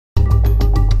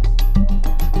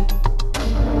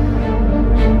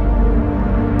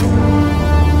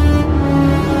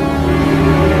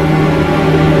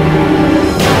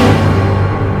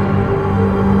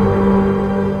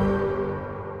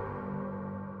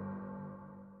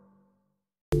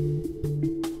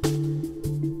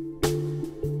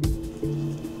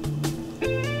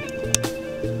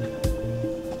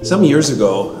Some years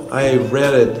ago, I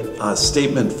read a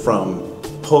statement from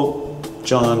Pope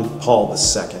John Paul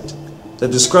II that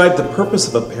described the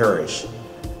purpose of a parish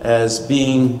as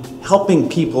being helping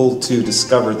people to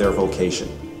discover their vocation.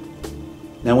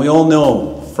 Now, we all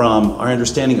know from our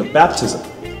understanding of baptism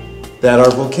that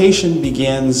our vocation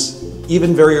begins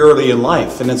even very early in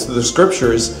life, and it's the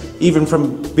scriptures even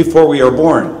from before we are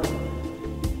born.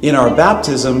 In our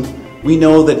baptism, we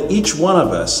know that each one of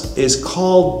us is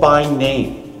called by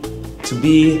name to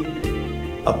be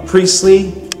a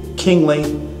priestly, kingly,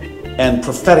 and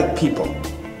prophetic people.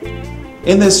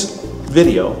 In this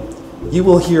video, you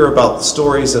will hear about the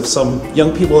stories of some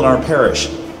young people in our parish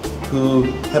who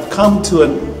have come to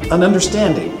an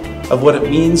understanding of what it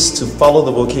means to follow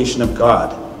the vocation of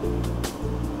God.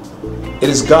 It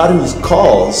is God who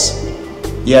calls,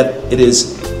 yet it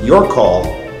is your call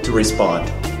to respond.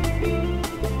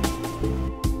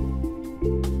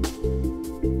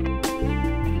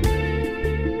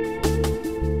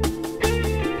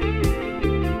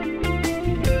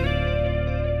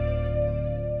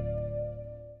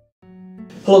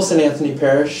 Hello, St. Anthony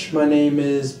Parish. My name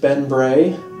is Ben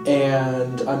Bray,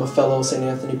 and I'm a fellow St.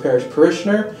 Anthony Parish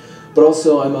parishioner, but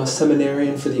also I'm a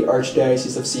seminarian for the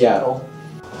Archdiocese of Seattle.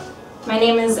 My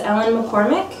name is Ellen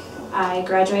McCormick. I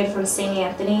graduated from St.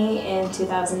 Anthony in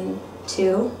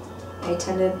 2002. I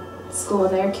attended school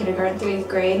there, kindergarten through 8th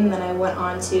grade, and then I went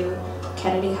on to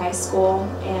Kennedy High School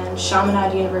and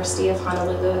Chaminade University of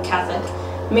Honolulu Catholic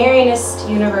Marianist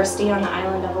University on the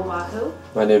island of Oahu.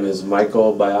 My name is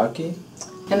Michael Bayaki.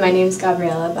 And my name is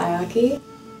Gabriella Bayaki.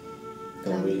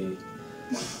 And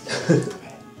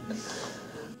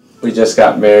we just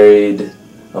got married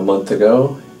a month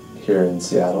ago here in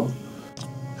Seattle.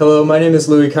 Hello, my name is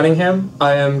Louis Cunningham.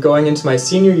 I am going into my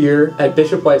senior year at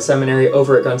Bishop White Seminary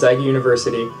over at Gonzaga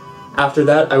University. After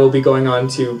that, I will be going on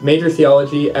to major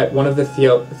theology at one of the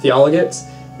theologates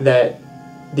that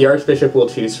the Archbishop will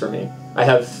choose for me. I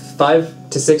have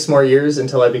 5 to 6 more years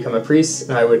until I become a priest,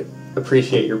 and I would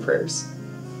appreciate your prayers.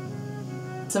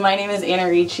 So my name is Anna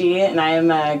Ricci, and I am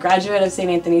a graduate of St.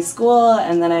 Anthony School,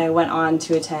 and then I went on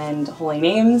to attend Holy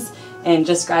Names and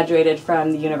just graduated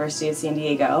from the University of San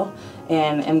Diego,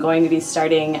 and am going to be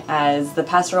starting as the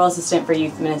pastoral assistant for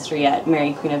youth ministry at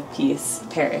Mary Queen of Peace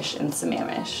Parish in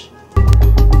Sammamish.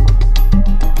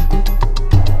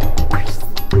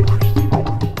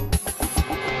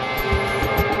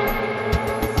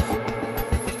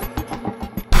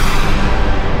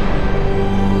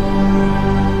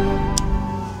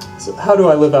 So how do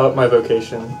I live out my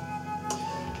vocation?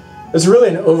 It's really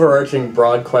an overarching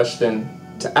broad question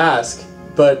to ask,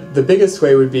 but the biggest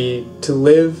way would be to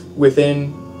live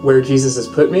within where Jesus has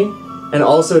put me, and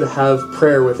also to have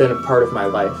prayer within a part of my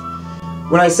life.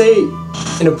 When I say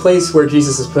in a place where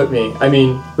Jesus has put me, I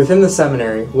mean within the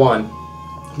seminary, one,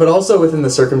 but also within the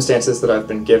circumstances that I've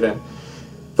been given.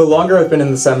 The longer I've been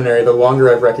in the seminary, the longer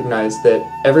I've recognized that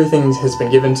everything has been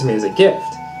given to me as a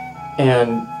gift,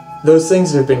 and those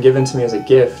things that have been given to me as a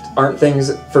gift aren't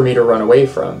things for me to run away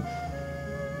from.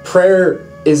 Prayer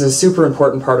is a super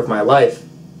important part of my life,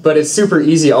 but it's super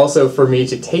easy also for me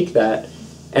to take that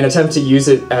and attempt to use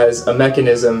it as a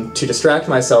mechanism to distract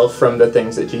myself from the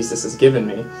things that Jesus has given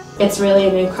me. It's really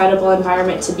an incredible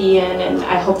environment to be in, and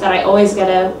I hope that I always get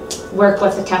to work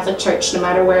with the Catholic Church no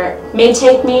matter where it may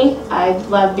take me. I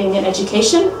love being in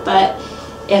education, but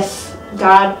if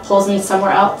God pulls me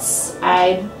somewhere else,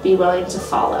 I'd be willing to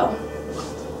follow.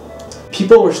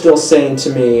 People were still saying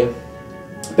to me,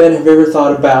 Ben, have you ever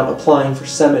thought about applying for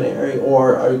seminary,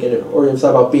 or have you thought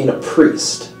about being a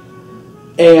priest?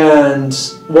 And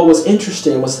what was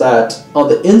interesting was that on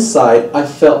the inside, I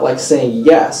felt like saying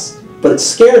yes, but it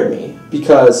scared me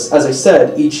because, as I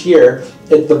said, each year,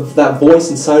 that voice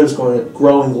inside was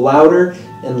growing louder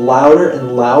and louder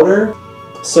and louder.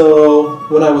 So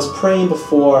when I was praying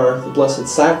before the Blessed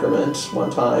Sacrament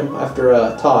one time, after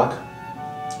a talk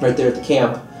right there at the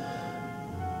camp,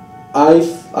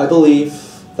 I believe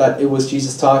that it was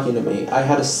Jesus talking to me. I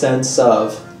had a sense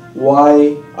of,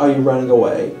 why are you running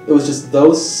away? It was just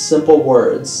those simple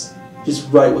words, just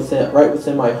right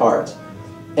within my heart.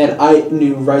 And I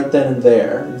knew right then and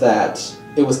there that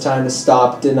it was time to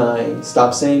stop denying,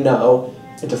 stop saying no,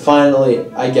 and to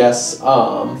finally, I guess,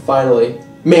 finally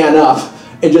man up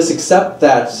and just accept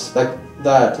that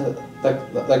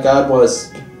God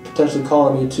was potentially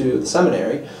calling me to the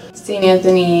seminary. St.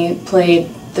 Anthony played,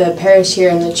 the parish here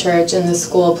in the church and the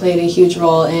school played a huge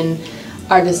role in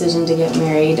our decision to get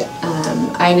married.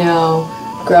 I know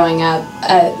growing up,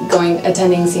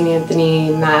 attending St.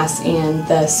 Anthony Mass and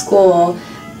the school,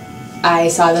 I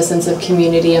saw the sense of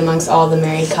community amongst all the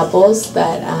married couples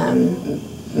that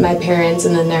my parents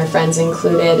and then their friends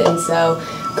included, and so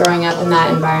growing up in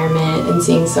that environment and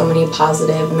seeing so many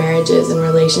positive marriages and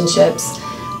relationships,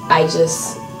 I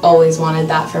just always wanted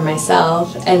that for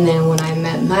myself. And then when I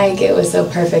met Mike, it was so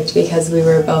perfect because we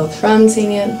were both from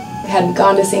had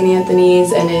gone to St.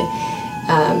 Anthony's, and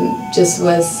it just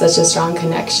was such a strong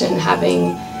connection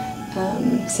having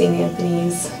St.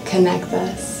 Anthony's connect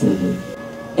us.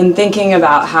 In thinking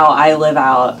about how I live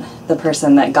out the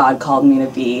person that God called me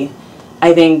to be,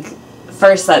 I think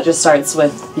first that just starts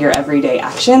with your everyday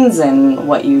actions and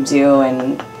what you do,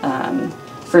 and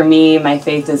for me, my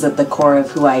faith is at the core of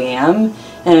who I am,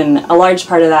 and a large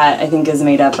part of that I think is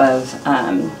made up of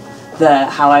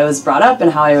how I was brought up and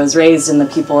how I was raised and the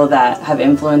people that have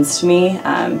influenced me,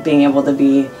 being able to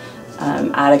be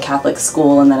at a Catholic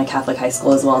school and then a Catholic high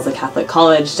school as well as a Catholic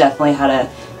college definitely had a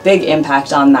big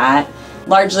impact on that.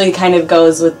 Largely kind of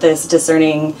goes with this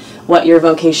discerning what your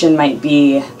vocation might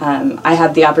be. I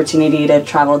had the opportunity to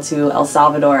travel to El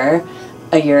Salvador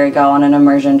a year ago on an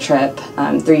immersion trip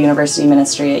through university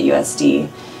ministry at USD.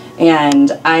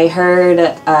 And I heard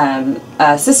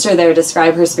a sister there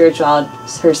describe her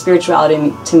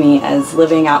spirituality to me as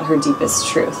living out her deepest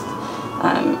truth.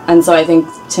 And so I think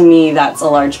to me that's a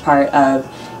large part of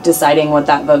deciding what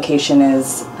that vocation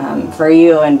is for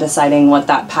you and deciding what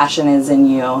that passion is in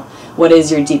you. What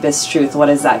is your deepest truth? What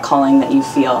is that calling that you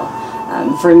feel?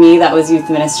 For me, that was youth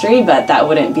ministry, but that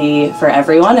wouldn't be for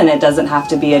everyone, and it doesn't have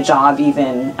to be a job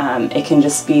even. It can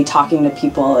just be talking to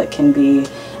people. It can be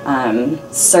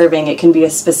serving. It can be a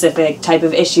specific type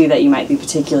of issue that you might be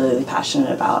particularly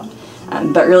passionate about.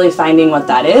 But really finding what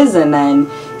that is and then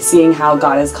seeing how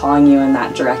God is calling you in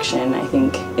that direction, I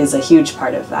think, is a huge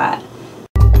part of that.